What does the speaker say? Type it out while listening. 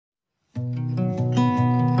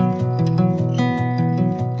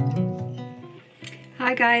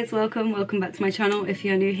Hi guys, welcome back to my channel. If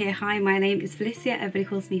you're new here, hi, my name is Felicia, everybody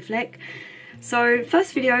calls me Flick. So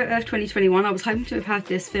first video of 2021. I was hoping to have had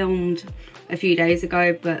this filmed a few days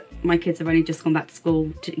ago, but my kids have only just gone back to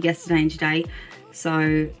school yesterday and today, so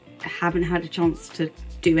I haven't had a chance to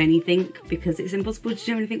do anything because it's impossible to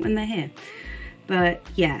do anything when they're here. But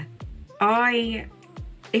yeah,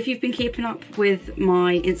 if you've been keeping up with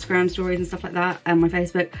my Instagram stories and stuff like that and my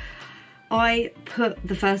Facebook, I put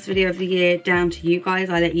the first video of the year down to you guys.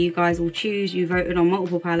 I let you guys all choose. You voted on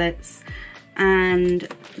multiple palettes, and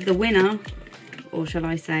the winner, or shall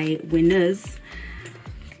I say winners,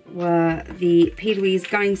 were the P.Louise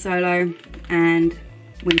Going Solo and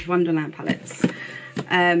Winter Wonderland palettes.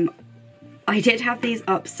 I did have these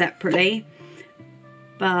up separately,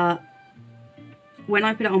 but when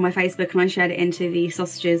I put it on my Facebook and I shared it into the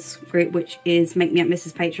sausages group, which is Make Me Up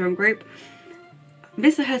Mrs. Patreon group,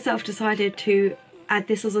 Missa herself decided to add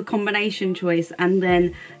this as a combination choice, and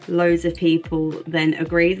then loads of people then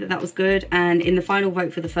agreed that that was good. And in the final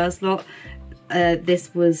vote for the first lot,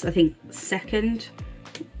 this was, I think, second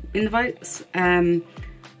in the votes. And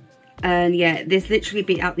yeah, this literally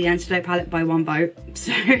beat out the Antidote palette by 1 vote.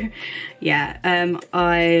 So yeah,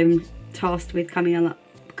 I'm tasked with coming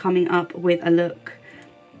up with a look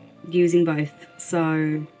using both.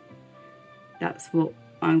 So that's what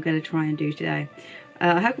I'm going to try and do today.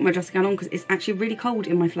 I have got my dressing gown on because it's actually really cold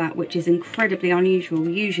in my flat, which is incredibly unusual.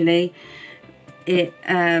 Usually it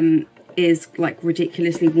is like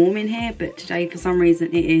ridiculously warm in here, but today for some reason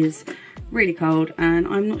it is really cold and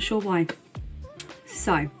I'm not sure why.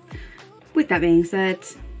 So with that being said,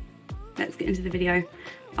 let's get into the video.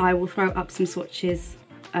 I will throw up some swatches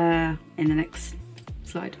in the next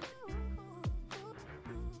slide.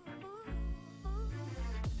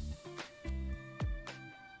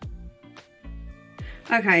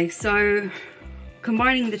 Okay, so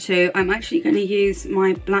combining the two, I'm actually going to use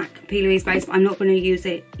my black P.Louise base, but I'm not going to use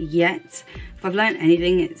it yet. If I've learned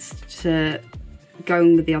anything, it's to go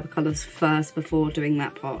in with the other colours first before doing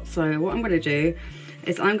that part. So what I'm going to do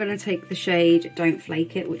is I'm going to take the shade Don't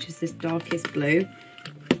Flake It, which is this darkest blue,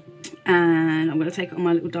 and I'm going to take it on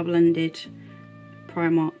my little double-ended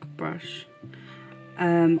Primark brush.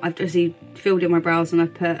 I've just filled in my brows and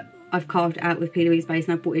I've carved it out with P.Louise base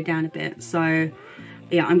and I've brought it down a bit. So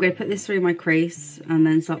yeah, I'm going to put this through my crease and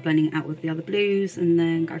then start blending it out with the other blues and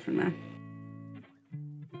then go from there.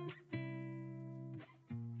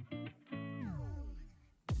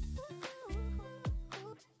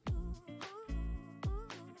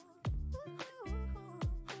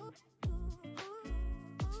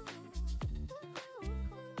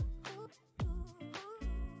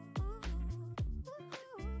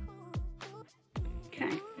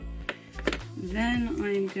 Okay, then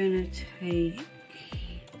I'm going to take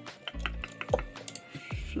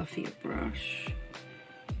fluffier brush.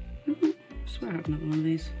 I swear I have another one of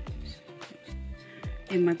these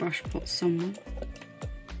in my brush pot somewhere.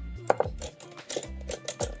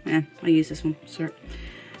 Yeah, I use this one, sorry.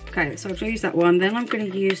 Okay, so I'll use that one. Then I'm going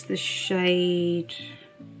to use the shade.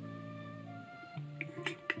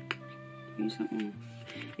 Use that one.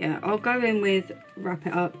 Yeah, I'll go in with Wrap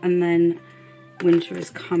It Up and then Winter Is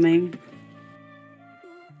Coming.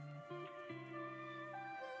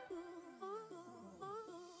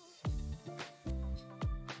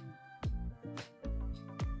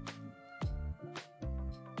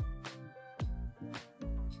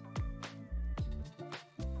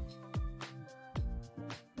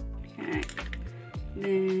 Okay,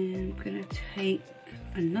 then I'm going to take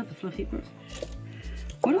another fluffy brush.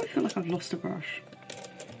 Why do I feel like I've lost a brush?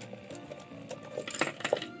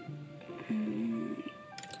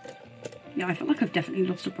 Yeah, I feel like I've definitely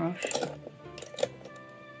lost a brush.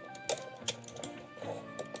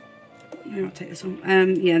 Yeah, I'll take this one.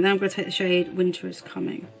 Yeah, then I'm going to take the shade Winter Is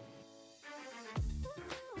Coming.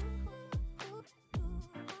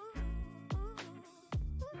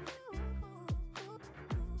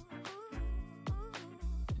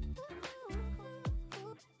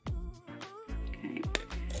 Okay.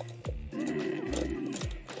 Then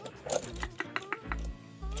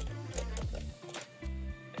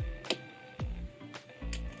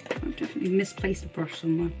I've definitely misplaced a brush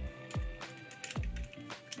somewhere.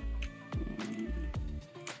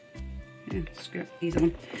 Yeah, scrap these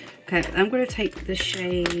on. Okay, I'm going to take the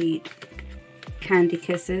shade Candy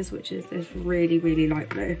Kisses, which is this really, really light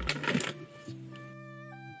blue.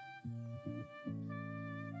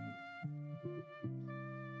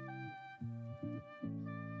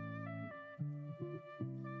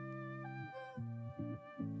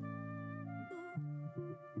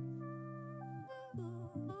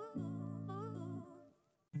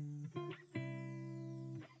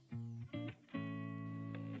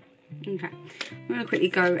 Okay, I'm going to quickly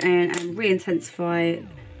go in and re-intensify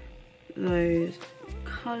those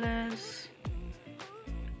colours,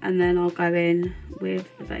 and then I'll go in with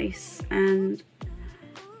the base and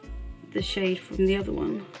the shade from the other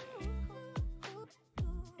one.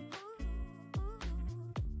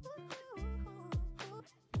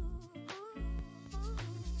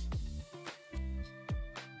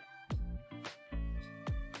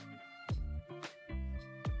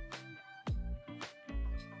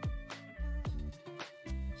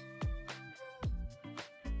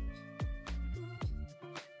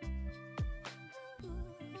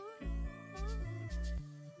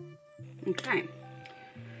 Okay,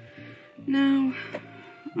 now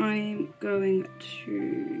I'm going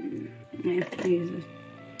to use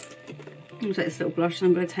this little blush, and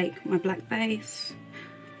I'm going to take my black base.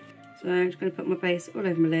 So I'm just going to put my base all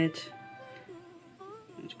over my lid.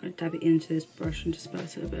 I'm just going to dab it into this brush and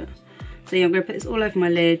disperse it a bit. So yeah, I'm going to put this all over my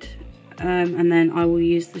lid, and then I will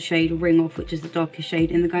use the shade Ring Off, which is the darkest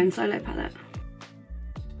shade in the Going Solo palette.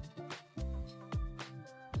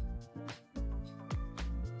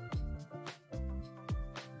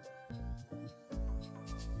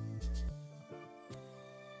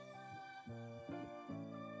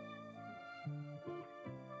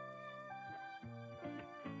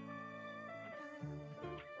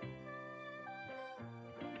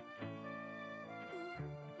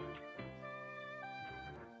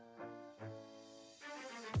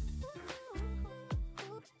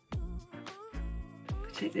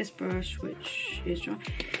 Take this brush, which is dry.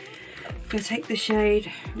 I'm going to take the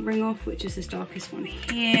shade Ring Off, which is this darkest one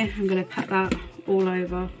here. I'm going to pat that all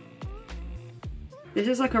over. This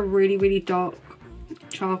is like a really, really dark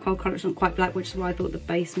charcoal colour. It's not quite black, which is why I thought the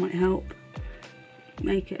base might help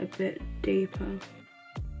make it a bit deeper.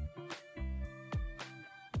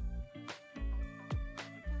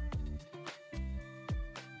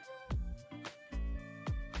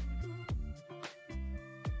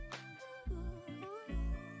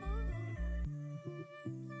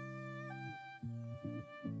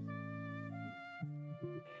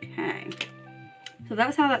 Okay, so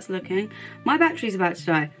that's how that's looking. My battery's about to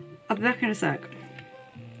die. I'll be back in a sec.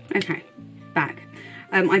 Okay, back.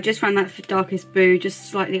 I just ran that darkest blue just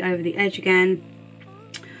slightly over the edge again.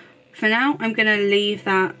 For now, I'm going to leave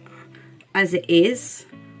that as it is.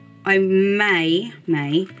 I may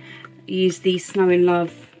use the Snow in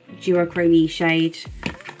Love duochrome shade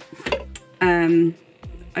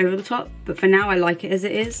over the top, but for now I like it as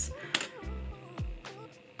it is.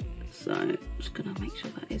 So I'm just gonna make sure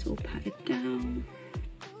that is all patted down.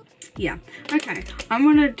 Yeah, okay, I'm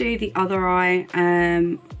gonna do the other eye.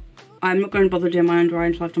 I'm not going to bother doing my under eye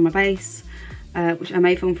until I've done my base, which I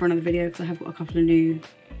may film for another video because I have got a couple of new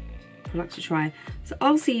products to try. So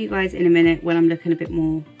I'll see you guys in a minute when I'm looking a bit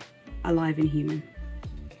more alive and human.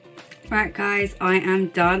 Right guys, I am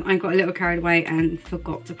done. I got a little carried away and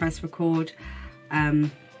forgot to press record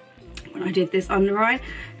when I did this under eye,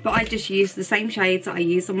 but I just used the same shades that I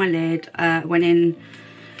used on my lid. Went in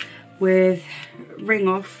with Ring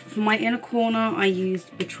Off. For my inner corner I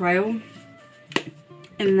used Betrayal,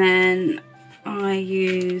 and then I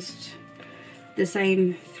used the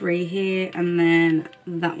same three here and then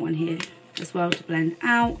that one here as well to blend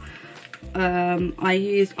out. I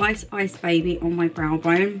used Ice Baby on my brow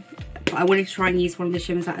bone, but I wanted to try and use one of the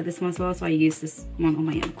shimmers out of this one as well, so I used this one on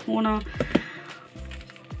my inner corner.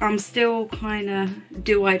 I'm still kind of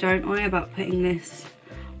don't I about putting this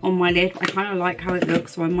on my lid. I kind of like how it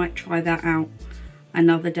looks, so I might try that out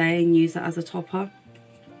another day and use that as a topper.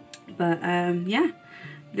 But yeah,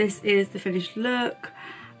 this is the finished look.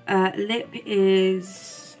 Lip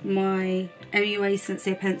is my MUA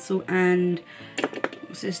Sincere pencil and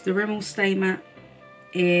what's this, the Rimmel Stay Matte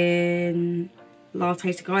in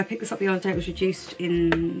Latte to Go. I picked this up the other day. It was reduced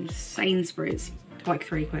in Sainsbury's, like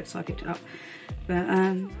 £3, so I picked it up. But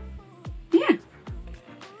yeah,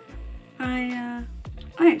 I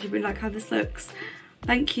actually really like how this looks.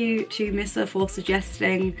 Thank you to Missa for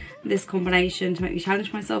suggesting this combination to make me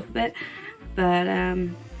challenge myself a bit. But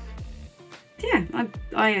yeah,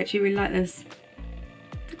 I actually really like this.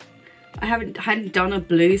 I hadn't done a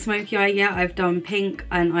blue smoky eye yet. I've done pink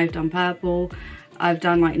and I've done purple. I've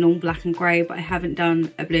done like normal black and grey, but I haven't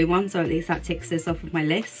done a blue one, so at least that ticks this off of my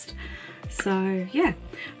list. So yeah,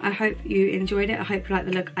 I hope you enjoyed it. I hope you like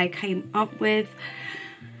the look I came up with.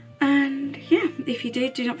 And yeah, if you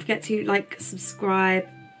did, do not forget to like, subscribe,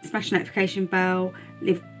 smash the notification bell,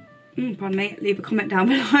 leave a comment down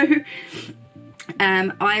below.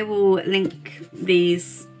 I will link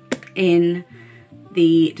these in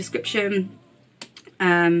the description.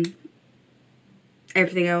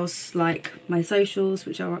 everything else, like my socials,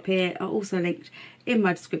 which are up here, are also linked in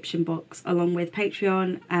my description box, along with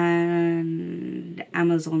Patreon and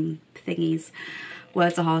Amazon thingies.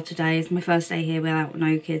 Words are hard today. It's my first day here without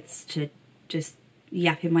no kids to just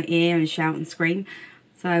yap in my ear and shout and scream.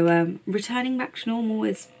 So returning back to normal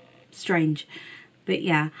is strange. But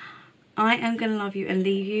yeah, I am going to love you and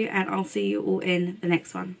leave you, and I'll see you all in the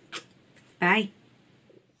next one. Bye.